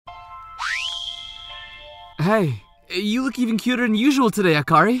Hey, you look even cuter than usual today,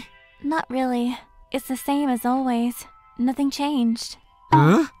 Akari. Not really. It's the same as always. Nothing changed.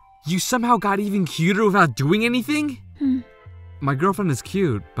 Huh? You somehow got even cuter without doing anything? Hmm. My girlfriend is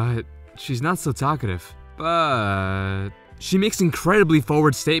cute, but she's not so talkative. But she makes incredibly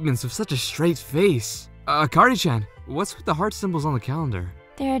forward statements with such a straight face. Akari-chan, what's with the heart symbols on the calendar?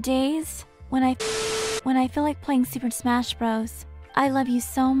 There are days when I feel like playing Super Smash Bros. I love you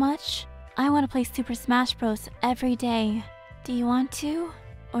so much. I want to play Super Smash Bros. Every day. Do you want to?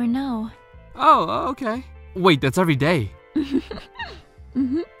 Or no? Oh, okay. Wait, that's every day.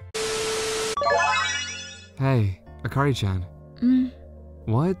 Mm-hmm. Hey, Akari-chan.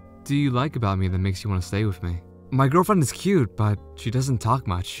 What do you like about me that makes you want to stay with me? My girlfriend is cute, but she doesn't talk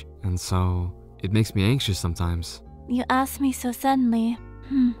much, and so it makes me anxious sometimes. You asked me so suddenly.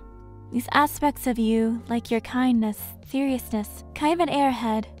 These aspects of you, like your kindness, seriousness, kind of an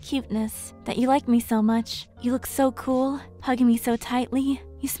airhead, cuteness, that you like me so much. You look so cool, hugging me so tightly.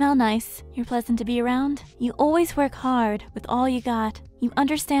 You smell nice. You're pleasant to be around. You always work hard with all you got. You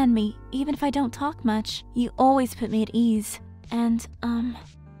understand me, even if I don't talk much. You always put me at ease. And,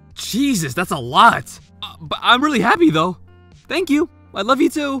 Jesus, that's a lot! But I'm really happy though. Thank you. I love you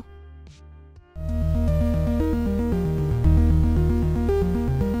too.